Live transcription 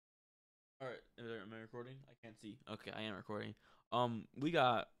All right, am I recording? I can't see. Okay, I am recording. We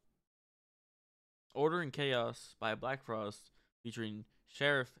got Order and Chaos by Black Frost featuring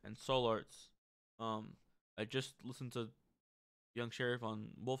Sheriff and Soul Arts. I just listened to Young Sheriff on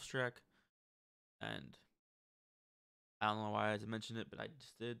Wolf's track, and I don't know why I had to mention it, but I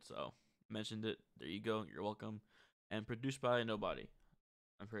just did, so mentioned it. There you go. You're welcome. And produced by Nobody.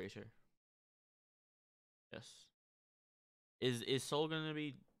 I'm pretty sure. Yes. Is Soul gonna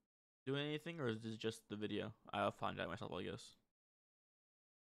be doing anything, or is this just the video? I'll find out myself, I guess.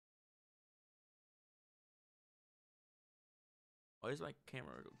 Why is my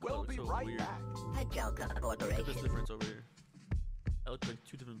camera color We'll be so right weird? back. Hagelka Look at this Corporation. difference over here. That looks like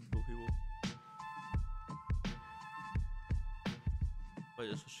two different people.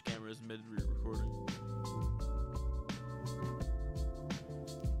 Wait, just switch cameras mid-recording.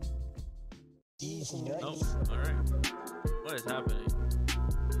 Nope. Alright. What is happening?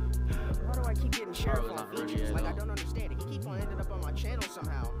 Why do I keep getting Sheriff was on not ready features? at Like, I all. don't understand it. He keeps on ending up on my channel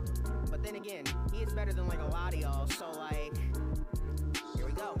somehow. But then again, he is better than like a lot of y'all. So like, here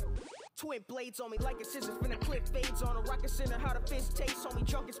we go. Twin blades on me like a scissors, finna clip fades on a rocket center. How the fist tastes on me,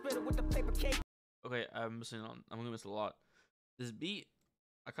 drunk and spitter with the paper cake. Okay, I'm gonna miss a lot. This beat,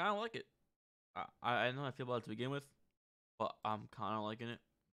 I kind of like it. I know how I feel about it to begin with, but I'm kind of liking it.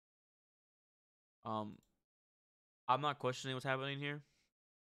 I'm not questioning what's happening here.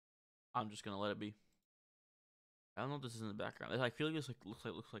 I'm just gonna let it be. I don't know if this is in the background. I feel like this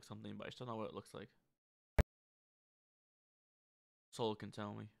looks like something, but I still don't know what it looks like. Soul can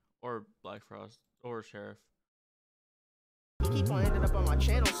tell me, or Black Frost, or Sheriff. He keeps on ending up on my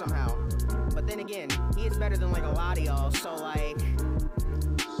channel somehow. But then again, he is better than like a lot of y'all. So like,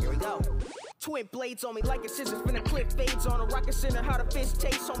 here we go. Twin blades on me like a scissors, finna clip fades on a rocket center. How the fist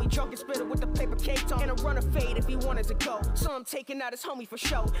tastes on me, drunk and spitter with the paper cake on. And a runner fade if he wanted to go. So I'm taking out his homie for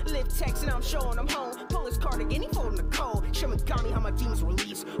show. Live text and I'm showing him home. Pull his cardigan, he folding the cold. Shimigami, how my demons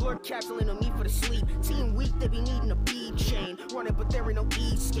release. Lord Captain, no need for the sleep. Team weak, they be needing a bead chain. Running, but there ain't no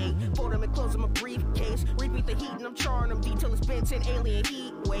escape. Fold him and close him a briefcase. Repeat the heat and I'm charring him deep till it's bent in alien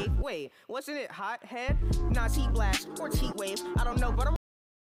heat. Wait, wasn't it hot head? Not heat blast or it's heat wave. I don't know, but I'm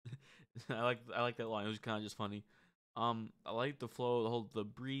I like that line. It was kind of just funny. I like the flow, the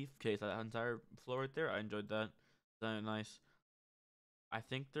briefcase, that entire flow right there. I enjoyed that. That nice. I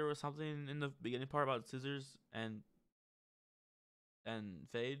think there was something in the beginning part about scissors and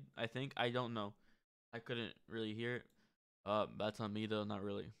fade. I don't know. I couldn't really hear it. That's on me though, not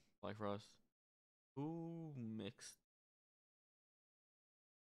really. Black Frost. Who mixed?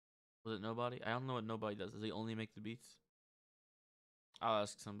 Was it Nobody? I don't know what Nobody does. Does he only make the beats? I'll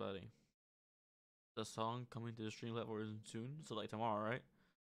ask somebody. The song coming to the stream platform soon, so like tomorrow, right?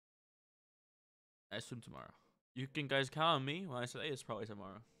 I assume tomorrow. You can guys count on me when I say it's probably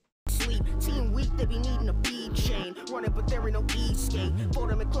tomorrow. sleep. Team weak, they be needing a bead chain. Running, but there ain't no escape.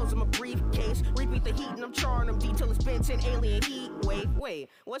 Fold him and close him a briefcase. Repeat the heat and I'm charring him deep till it's bent in alien heat. Wait,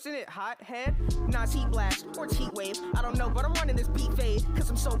 wasn't it hot head? Nah, it's heat blast or it's heat wave. I don't know, but I'm running this beat fade. Cause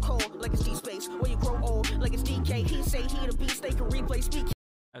I'm so cold, like it's D-Space. When you grow old, like it's DK. He say he the beast, they can replay speak.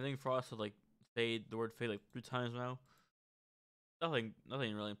 I think Frost said like fade, the word fade like 3 times now. Nothing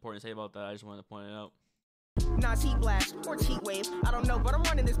really important to say about that. I just wanted to point it out. Nah, it's heat blast or it's heat wave. I don't know, but I'm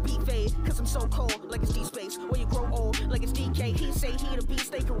running this beat fade. Cause I'm so cold, like it's D-Space. When you grow old, like it's DK. He say he the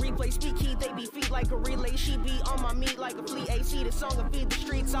beast, they can replay speak. He they be feet like a relay. She be on my meat like a flea AC. The song of feed the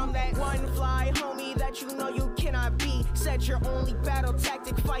streets. I'm that one fly homie that you know you cannot be. Said your only battle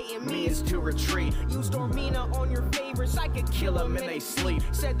tactic fighting me is to retreat. Use Dormina on your favorites. I could kill them and they sleep.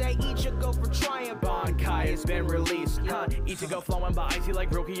 Said that each should go for trying. Bonkai has been released, huh? Ichigo flowing by icy like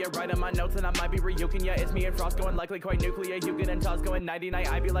Rukia. Writing my notes and I might be reyoking ya. It's me and Frost going likely quite nuclear. You get and toss going 99.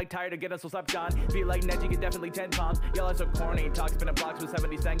 I be like tired of getting so slept on. Be like Neji get definitely 10 pounds. Yellow so corny. Talk spinning blocks with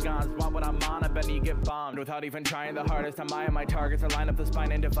 70-cent guns. Want what I'm on, I bet you get bombed. Without even trying the hardest, I'm eyeing my targets. I line up the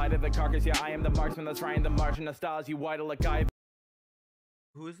spine and divided the carcass. Yeah, I am the marksman that's trying the march in the stars. You white like guy.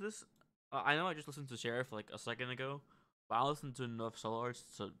 Who is this? I know I just listened to Sheriff like a second ago, but I listened to enough Soul Arts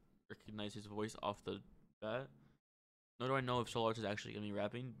to recognize his voice off the bat. Nor do I know if Soul Arts is actually gonna be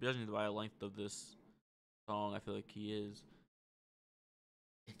rapping. Judging by the length of this song, I feel like he is.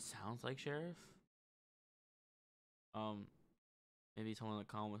 It sounds like Sheriff. Maybe someone in the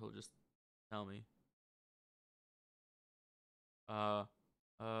comments will just tell me. No,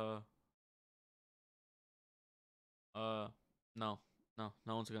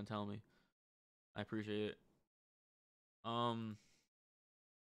 no one's gonna tell me. I appreciate it.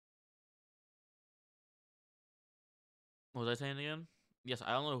 What was I saying again? Yes,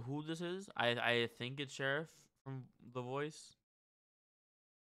 I don't know who this is. I think it's Sheriff from the voice.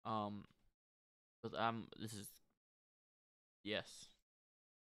 But this is yes.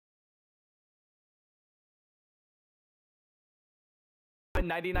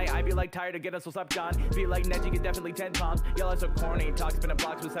 99, I be like tired of getting so slept on. Be like Ned, you get definitely 10 pounds. Y'all are so corny. Talk spinning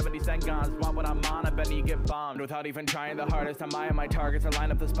blocks with 70-cent guns. Want what I'm on, I bet you get bombed. Without even trying the hardest, I'm eyeing my targets. I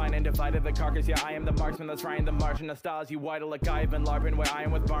line up the spine and divided the carcass. Yeah, I am the marksman that's trying the march in the stars. You white like I've been larping where I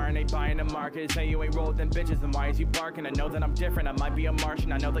am with Barn. Ain't buying the market. Say you ain't rolled them bitches, then why is you barking? I know that I'm different. I might be a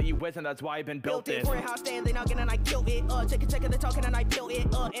Martian. I know that you isn't. That's why I've been built this. For a house stand, they knocking and I kill it. Take a check and they talking and I build it.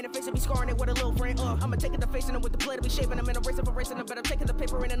 And the face to be scoring it with a little friend. I'ma take it to facing them with the blade to be shaping them. And a race for racing them. But I'm taking the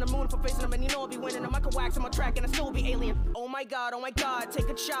paper in the moon for facing them. And you know I'll be winning them. I can wax on my track and I still be alien. Oh my god, take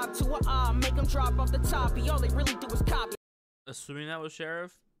a chop to a make them drop off the top. All they really do is copy. Assuming that was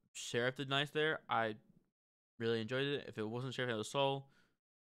Sheriff did nice there. I really enjoyed it. If it wasn't Sheriff, it was Soul.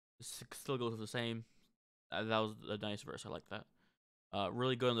 It still goes with the same. That was a nice verse. I like that.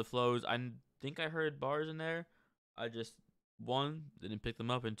 Really good on the flows. I think I heard bars in there. I just, one, didn't pick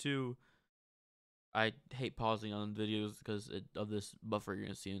them up, and two, I hate pausing on videos because of this buffer you're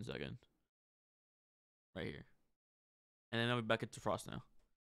gonna see in a second. Right here. And then I'll be back into Frost now.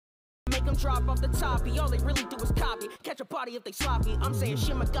 Make them drop off the top. All they really do is copy. Catch a body if they sloppy. I'm saying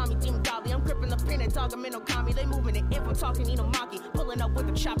Shimagami, Demon Godly. I'm gripping the pen and talking Minokami. They moving it if I'm talking Inamaki. Pulling up with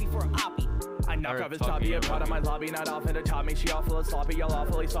a choppy for a oppie. I knock off his toppy, a part of my lobby, not often to top me. She awful as sloppy, y'all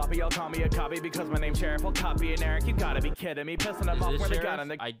awfully sloppy. Y'all call me a copy because my name's Sheriff. I'll copy and Eric, you gotta be kidding me. Pissing them off where they got on.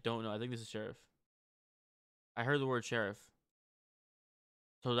 I don't know. I think this is Sheriff. I heard the word Sheriff.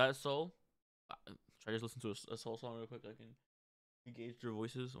 So that's Soul. Try to just listen to a Soul song real quick. I can engage your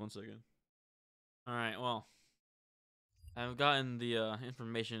voices. 1 second. Alright, well. I've gotten the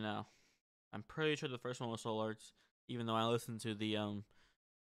information now. I'm pretty sure the first one was Soul Arts. Even though I listened to the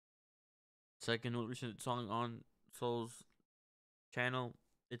second recent song on Soul's channel,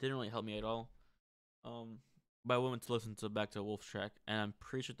 it didn't really help me at all. But I went to listen to back to Wolf's track, and I'm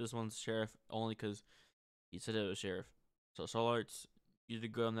pretty sure this one's Sheriff only because he said it was Sheriff. So Soul Arts, you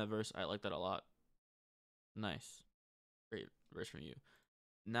did good on that verse. I like that a lot. Nice, great verse from you.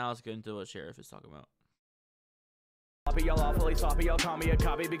 Now let's get into what Sheriff is talking about. Y'all awfully sloppy, y'all call me a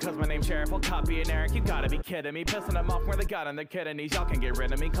copy because my name's Sheriff. I'll copy and Eric, you gotta be kidding me. Pissing them off where they got on their kidneys. Y'all can get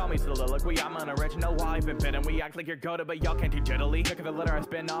rid of me, call me soliloquy. I'm unoriginal, why I've been bitten. We act like you're goated, but y'all can't do jiddly. Look at the litter I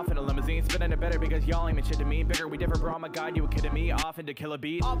spin off in a limousine, spinning it better because y'all ain't shit to me. Bigger, we differ, bro, I'm a guide, you a kidding me. Off into kill a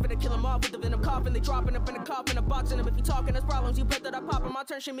beat. Off into kill him off with the venom coughing. They dropping up in a coffin, a boxing him. If you talking, there's problems. You bet that I pop him. I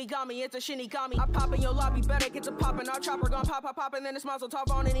turn Shimigami, it's a Shinigami. I pop in your lobby, better get to popping. Our chopper gon' pop, and then his muzzle top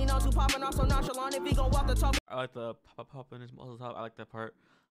on, and he knows who popping off so nonchalant. If he gon' walk the talk. I like the pop in his muzzle top. I like that part.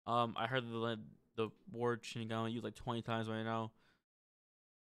 I heard the word Shinigami used like 20 times right now.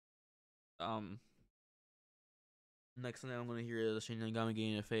 Next thing I'm gonna hear is the Shinigami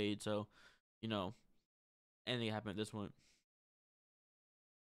getting a fade. So, you know, anything can happen at this point.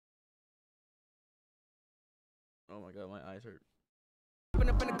 Oh my god, my eyes hurt.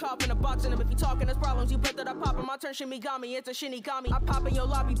 Up in a coffin, a boxing him. If you talking, there's problems. You bet that I pop him. I turn Shimigami, it's a Shinigami. I pop in your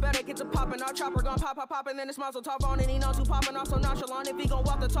lobby, better get to popping. Our chopper gon' pop, and then his muzzle top on, and he knows who popping off so nonchalant. If he gon'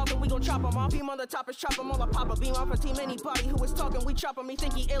 walk the talk, then we gon' chop him off. Beam on the top is chop him all. I pop a beam off a team. Anybody who is talking, we chop him. He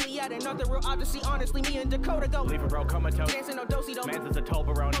think he Iliad and nothing real odyssey. Honestly, me and Dakota go. Leave a bro comatose. Dancing no dosey though. Man's is a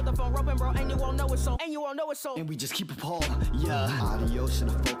Toblerone. Hold the phone roping, bro, and you won't know it's so. And we just keep it Paul. Yeah. Adios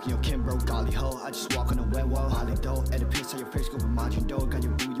and a folk, yo, Kimbro, golly ho. I just walk on a webwell. Holly dough, and a piss on your face, go with Majin dough. Got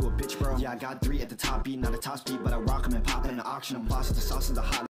your boo, you a bitch, bro. Yeah, I got 3 at the top beat, not a top speed, but I rock 'em and pop in the auction. I'm boss at the sauce and the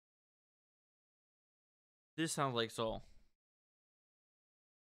hot. This sounds like Soul.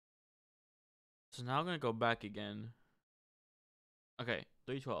 So now I'm gonna go back again. Okay,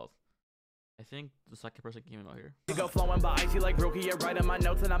 312. I think the second person came out here. You go flowing by icy like rookie, yeah, right on my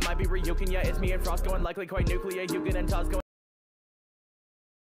notes, and I might be rebuking, yeah, it's me and Frost going likely quite nuclear, you get and toss going.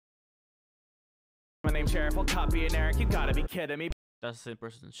 My name's Sheriff, I'll copy and Eric, you gotta be kidding me. That's the same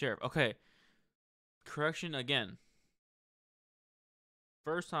person, Sheriff. Okay. Correction again.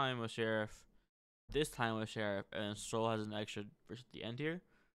 First time was Sheriff. This time was Sheriff, and Soul has an extra verse at the end here.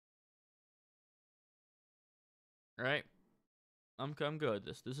 Alright. I'm good.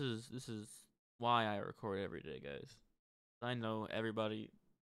 This is why I record every day, guys. I know everybody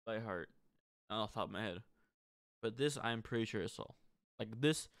by heart off the top of my head. But this I'm pretty sure is Soul.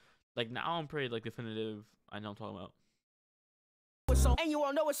 Like now I'm pretty like definitive. I know what I'm talking about. And you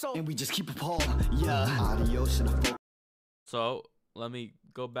all know it's so. And we just keep it Paul. Yeah. Adios and a folk. So let me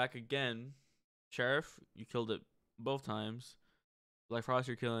go back again. Sheriff, you killed it both times. BlackFrost,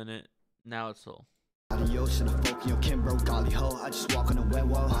 you're killing it. Now it's Soul. Adios to the folk, yo, Kimbro, golly ho. I just walk on a wet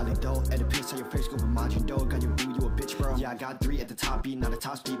wall, holly dough. At the piss, on your face, go with Majin dough. Got your boo, you a bitch, bro. Yeah, I got 3 at the top beat, not a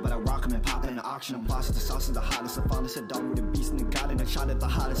top speed, but I rock 'em and pop in the auction. I'm boss, the sauce is the hottest. I finally a dog with a beast and a god, and a shot at the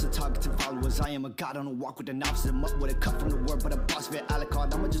hottest. A target to followers, I am a god on a walk with the novices. I'm up with a cut from the word, but a boss of it.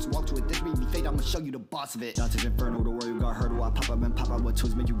 Alucard, I'ma just walk to it. This baby fate, I'ma show you the boss of it. Dante's Inferno, the warrior got hurdle. I pop up and pop out what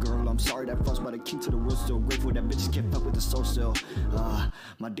tools make you girl. I'm sorry that frost, but the king to the world still grateful that bitches can't fuck with the soul still.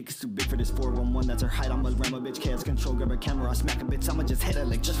 My dick is too big for this 411, that's her height. I'ma ram a bitch, chaos control, grab a camera, I smack a bitch. I'ma just hit her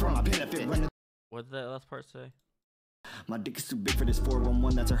like just for my benefit. What did that last part say? My dick is too big for this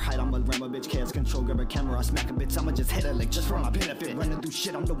 411, that's her height. I'ma ram a bitch, chaos control, grab a camera, I smack a bitch. I'ma just hit her like just for my benefit. Running through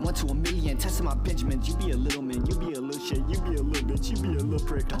shit, I'm the 1 to a million. Testing my Benjamins, you be a little man, you be a little shit, you be a little bitch, you be a little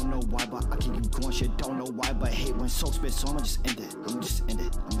prick. Don't know why, but I can keep going shit. Don't know why, but I hate when soul spit, so I'ma just end it. I'ma just end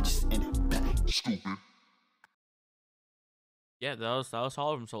it. I'ma just end it. Bang. Stupid. Yeah, that was solid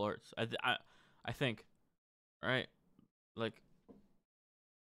from S.T.O.O.P.I.D. I think, right? Like,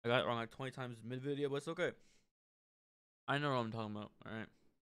 I got it wrong like 20 times mid video, but it's okay. I know what I'm talking about. All right.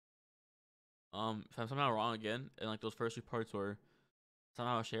 If I'm somehow wrong again, and like those first 2 parts were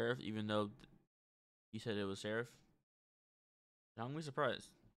somehow a sheriff, even though he said it was sheriff, I'm gonna be surprised.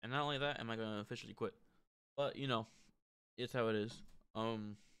 And not only that, am I gonna officially quit? But you know, it's how it is.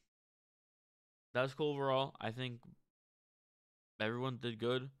 That was cool overall. I think everyone did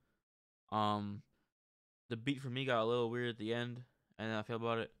good. The beat for me got a little weird at the end, and I feel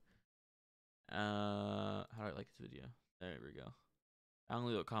about it. How do I like this video? There we go. I'm gonna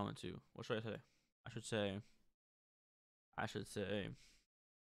leave a comment too. What should I say? I should say.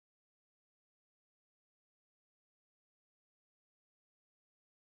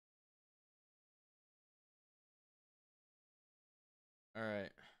 All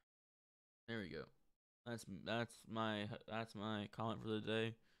right. There we go. That's my comment for the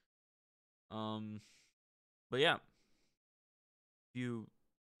day. But yeah.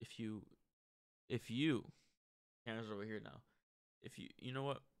 If you camera's over here now. You know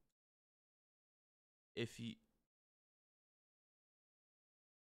what? If you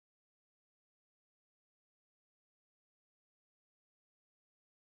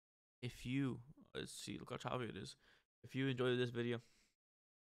let's see, look how choppy it is. If you enjoyed this video,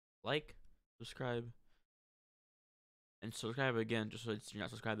 like, subscribe, and subscribe again, just so you're not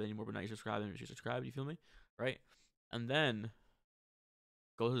subscribed anymore, but now you're subscribed, and you subscribe, you feel me? Right? And then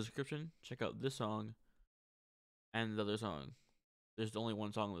go to the description, check out this song and the other song. There's only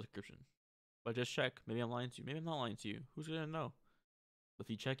one song in the description. But just check. Maybe I'm lying to you. Maybe I'm not lying to you. Who's gonna know? If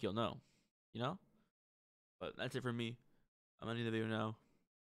you check, you'll know. You know? But that's it for me. I'm ending the video now.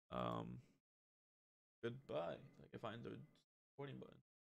 Goodbye. I can find the recording button.